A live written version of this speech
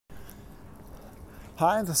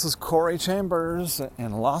Hi, this is Corey Chambers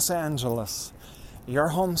in Los Angeles. Your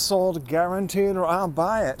home sold guaranteed or I'll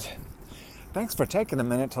buy it. Thanks for taking a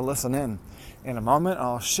minute to listen in. In a moment,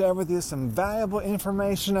 I'll share with you some valuable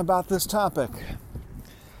information about this topic.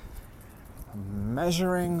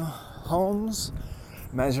 Measuring homes,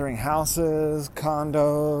 measuring houses,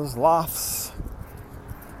 condos, lofts.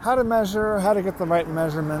 How to measure, how to get the right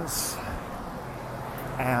measurements,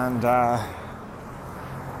 and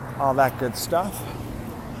all that good stuff.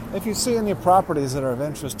 If you see any properties that are of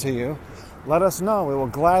interest to you, let us know. We will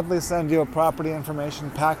gladly send you a property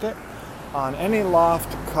information packet on any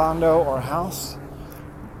loft, condo, or house,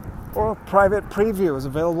 or private preview is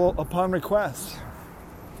available upon request.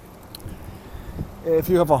 If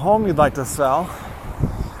you have a home you'd like to sell,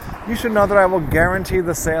 you should know that I will guarantee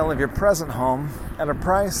the sale of your present home at a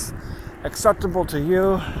price acceptable to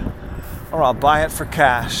you, or I'll buy it for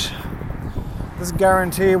cash. This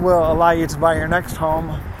guarantee will allow you to buy your next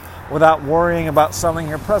home without worrying about selling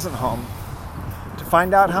your present home. To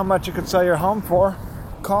find out how much you could sell your home for,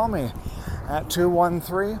 call me at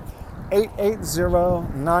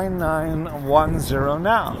 213-880-9910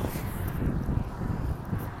 now.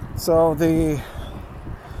 So the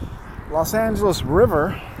Los Angeles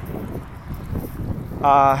River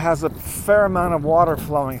has a fair amount of water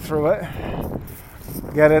flowing through it,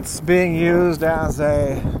 yet it's being used as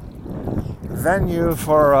a venue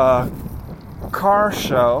for a car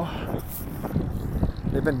show.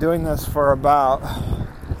 They've been doing this for about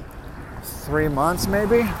 3 months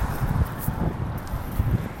maybe.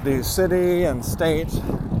 The city and state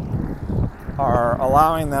are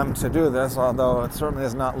allowing them to do this, although it certainly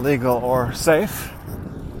is not legal or safe.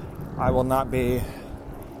 I will not be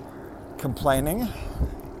complaining.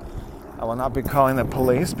 I will not be calling the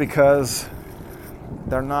police because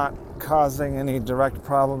they're not causing any direct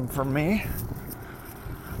problem for me,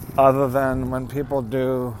 other than when people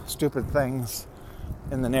do stupid things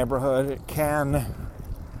in the neighborhood, it can,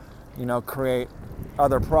 create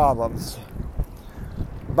other problems.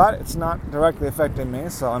 But it's not directly affecting me,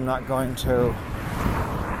 so I'm not going to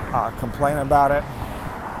complain about it.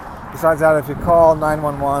 Besides that, if you call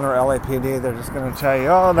 911 or LAPD, they're just going to tell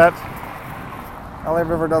you, that LA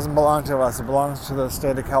River doesn't belong to us. It belongs to the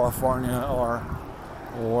state of California or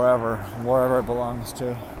wherever it belongs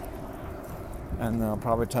to. And they'll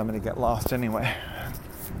probably tell me to get lost anyway.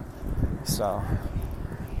 So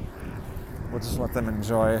we'll just let them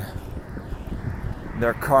enjoy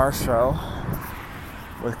their car show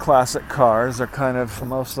with classic cars. They're kind of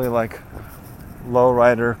mostly like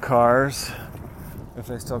lowrider cars, if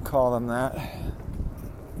they still call them that.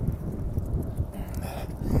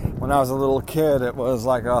 When I was a little kid, it was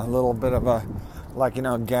like a little bit of a,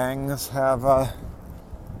 gangs have a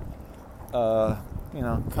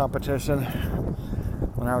competition.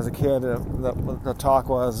 When I was a kid, the talk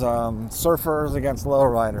was surfers against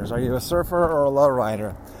lowriders. Are you a surfer or a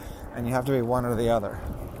lowrider? And you have to be one or the other.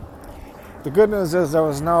 The good news is there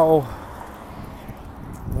was no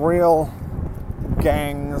real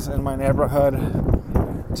gangs in my neighborhood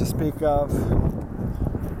to speak of.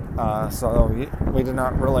 So we did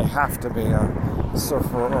not really have to be a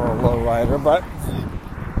surfer or a lowrider. But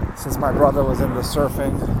since my brother was into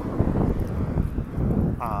surfing,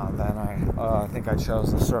 then I think I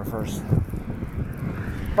chose the surfers.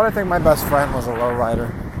 But I think my best friend was a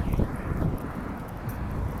lowrider.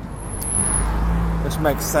 Which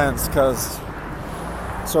makes sense because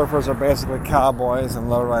surfers are basically cowboys and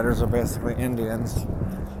lowriders are basically Indians.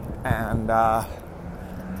 And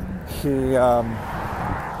he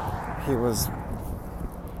was,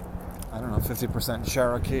 50%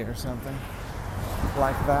 Cherokee or something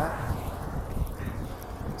like that.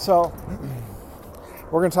 So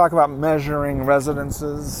we're going to talk about measuring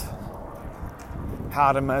residences,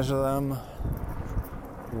 how to measure them,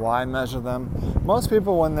 why measure them. Most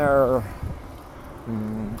people, when they're,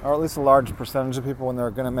 or at least a large percentage of people, when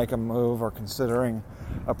they're going to make a move or considering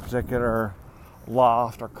a particular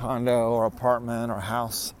loft or condo or apartment or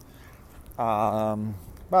house,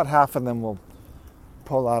 about half of them will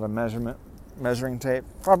pull out a measuring tape,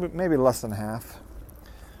 probably maybe less than half,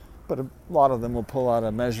 but a lot of them will pull out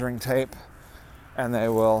a measuring tape and they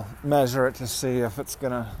will measure it to see if it's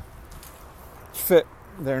going to fit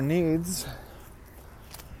their needs,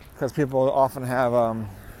 because people often have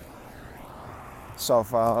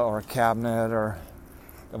sofa or a cabinet, or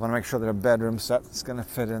they want to make sure that a bedroom set is going to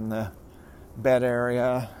fit in the bed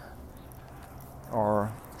area,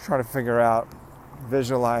 or try to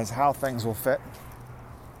visualize how things will fit.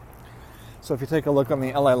 So if you take a look on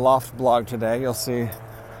the LA Loft blog today, you'll see a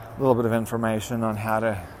little bit of information on how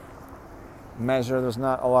to measure. There's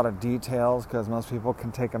not a lot of details because most people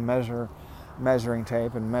can take a measuring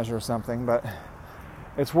tape and measure something, but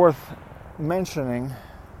it's worth mentioning.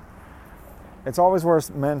 It's always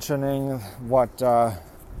worth mentioning what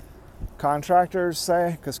contractors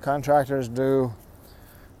say, because contractors do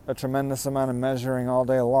a tremendous amount of measuring all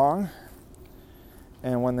day long,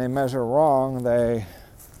 and when they measure wrong, they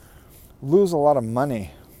lose a lot of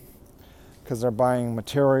money because they're buying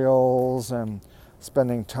materials and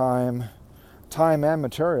spending time and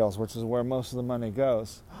materials, which is where most of the money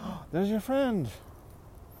goes. There's your friend.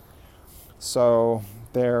 So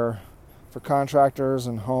they're, for contractors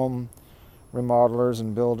and home remodelers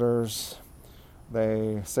and builders,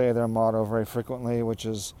 they say their motto very frequently, which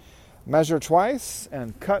is measure twice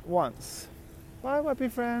and cut once. Bye,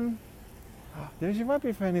 Weppy friend. There's your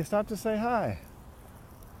Weppy friend. He stopped to say hi.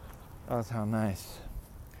 Oh, that's how nice.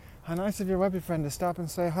 How nice of your Weppy friend to stop and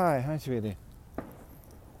say hi. Hi, sweetie.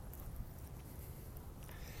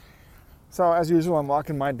 So, as usual, I'm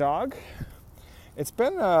walking my dog. It's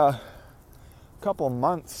been a couple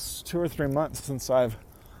months, 2 or 3 months since I've,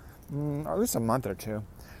 or at least a month or two,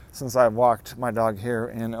 since I've walked my dog here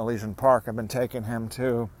in Elysian Park. I've been taking him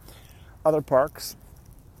to other parks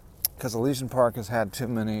because Elysian Park has had too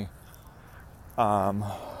many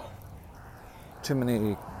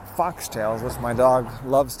foxtails, which my dog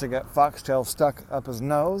loves to get foxtails stuck up his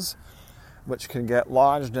nose, which can get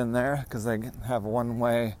lodged in there because they have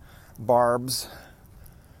one-way barbs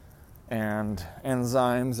and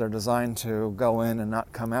enzymes. They're designed to go in and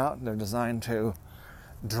not come out. They're designed to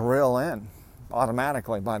drill in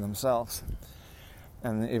automatically by themselves.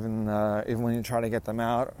 And even when you try to get them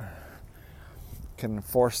out, can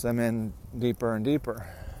force them in deeper and deeper.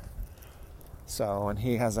 So, and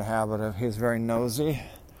he has a habit of, he's very nosy.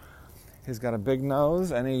 He's got a big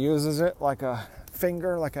nose, and he uses it like a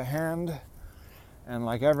finger, like a hand, and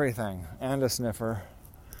like everything, and a sniffer.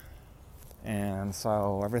 And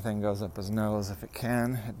so everything goes up his nose if it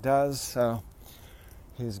can. It does. So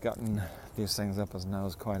he's gotten these things up his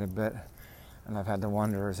nose quite a bit. And I've had to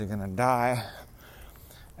wonder, is he going to die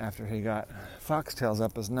after he got foxtails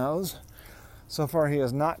up his nose? So far he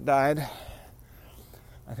has not died.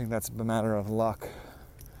 I think that's a matter of luck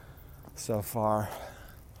so far.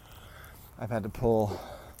 I've had to pull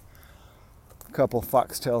a couple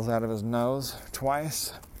foxtails out of his nose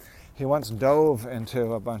twice. He once dove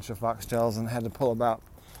into a bunch of foxtails and had to pull about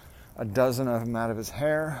a dozen of them out of his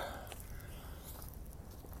hair.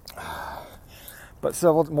 But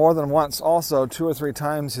more than once also, 2 or 3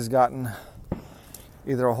 times, he's gotten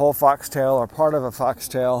either a whole foxtail or part of a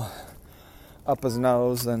foxtail up his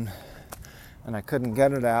nose, and I couldn't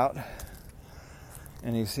get it out.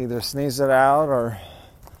 And he's either sneezed it out or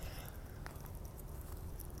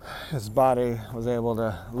his body was able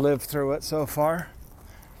to live through it so far.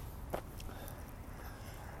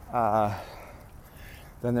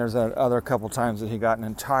 Then there's that other couple times that he got an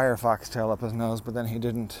entire foxtail up his nose, but then he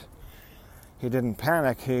didn't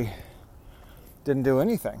panic. He didn't do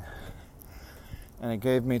anything. And it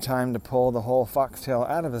gave me time to pull the whole foxtail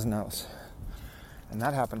out of his nose. And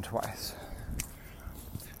that happened twice.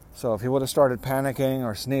 So if he would have started panicking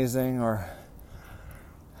or sneezing or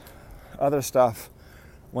other stuff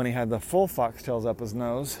when he had the full foxtails up his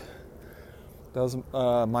nose, those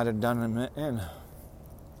might have done him in.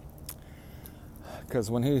 Because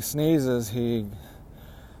when he sneezes, he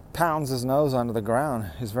pounds his nose onto the ground.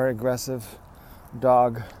 He's a very aggressive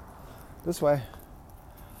dog. This way.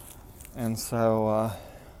 And so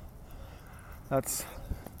that's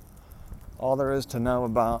all there is to know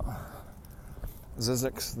about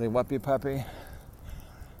Zizix, the Weppy Puppy,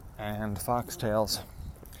 and foxtails.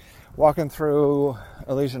 Walking through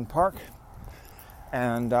Elysian Park,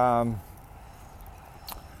 and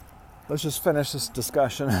let's just finish this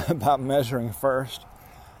discussion about measuring first.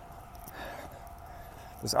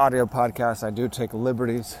 This audio podcast, I do take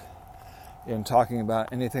liberties in talking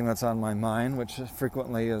about anything that's on my mind, which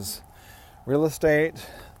frequently is real estate,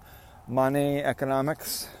 money,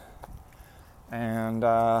 economics, and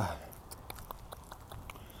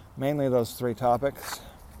mainly those 3 topics: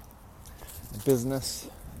 business,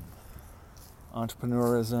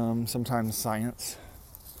 entrepreneurism, sometimes science.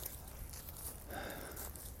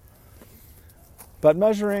 But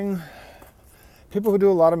measuring, people who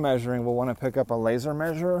do a lot of measuring will want to pick up a laser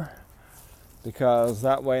measure, because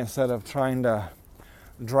that way, instead of trying to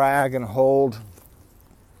drag and hold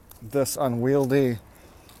this unwieldy,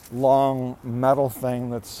 long metal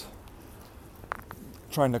thing that's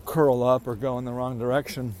trying to curl up or go in the wrong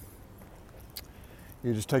direction,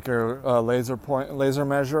 you just take your laser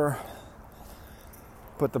measure,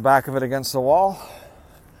 put the back of it against the wall,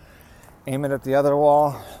 aim it at the other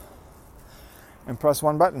wall, and press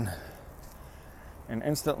one button. and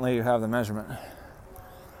instantly you have the measurement.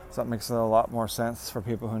 So that makes a lot more sense for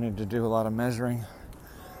people who need to do a lot of measuring,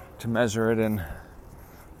 to measure it in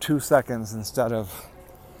 2 seconds instead of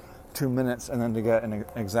 2 minutes, and then to get an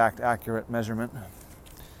exact, accurate measurement.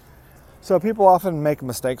 So people often make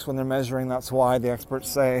mistakes when they're measuring. That's why the experts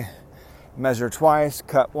say measure twice,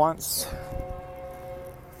 cut once.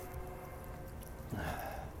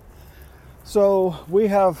 So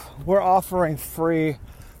we're offering free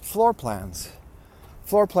floor plans.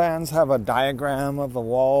 Floor plans have a diagram of the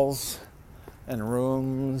walls and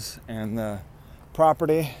rooms and the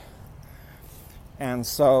property. And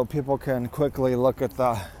so people can quickly look at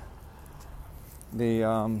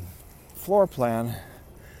the floor plan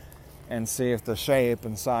and see if the shape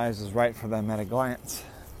and size is right for them at a glance.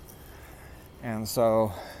 And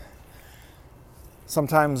so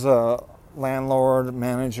sometimes a landlord,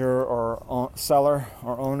 manager, or seller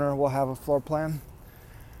or owner will have a floor plan.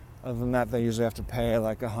 Other than that, they usually have to pay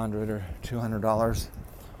like $100 or $200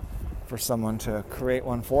 for someone to create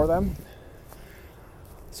one for them.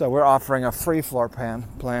 So we're offering a free floor plan.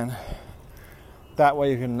 That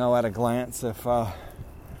way you can know at a glance if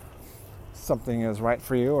something is right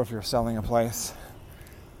for you, or if you're selling a place.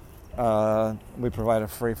 We provide a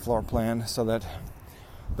free floor plan so that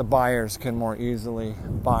the buyers can more easily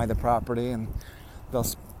buy the property, and they'll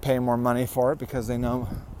pay more money for it because they know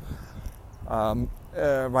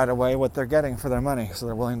right away what they're getting for their money. So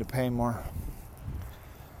they're willing to pay more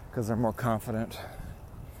because they're more confident.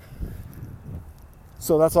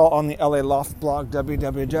 So that's all on the LA Loft blog,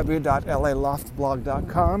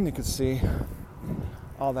 www.laloftblog.com. You can see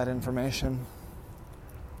all that information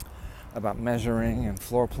about measuring and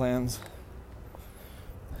floor plans.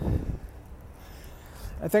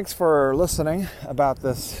 And thanks for listening about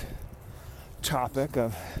this topic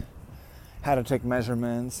of how to take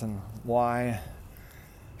measurements and why,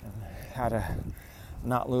 and how to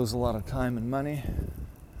not lose a lot of time and money,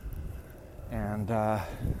 and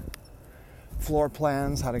floor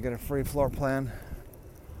plans, how to get a free floor plan.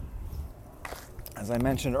 As I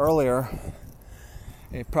mentioned earlier,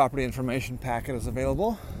 a property information packet is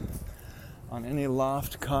available on any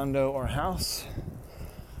loft, condo, or house.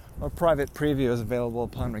 A private preview is available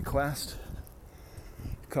upon request.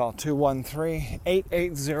 Call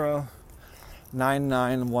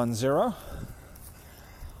 213-880-9910.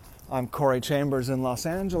 I'm Corey Chambers in Los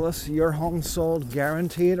Angeles. Your home sold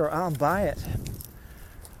guaranteed, or I'll buy it.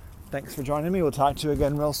 Thanks for joining me. We'll talk to you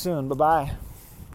again real soon. Bye-bye.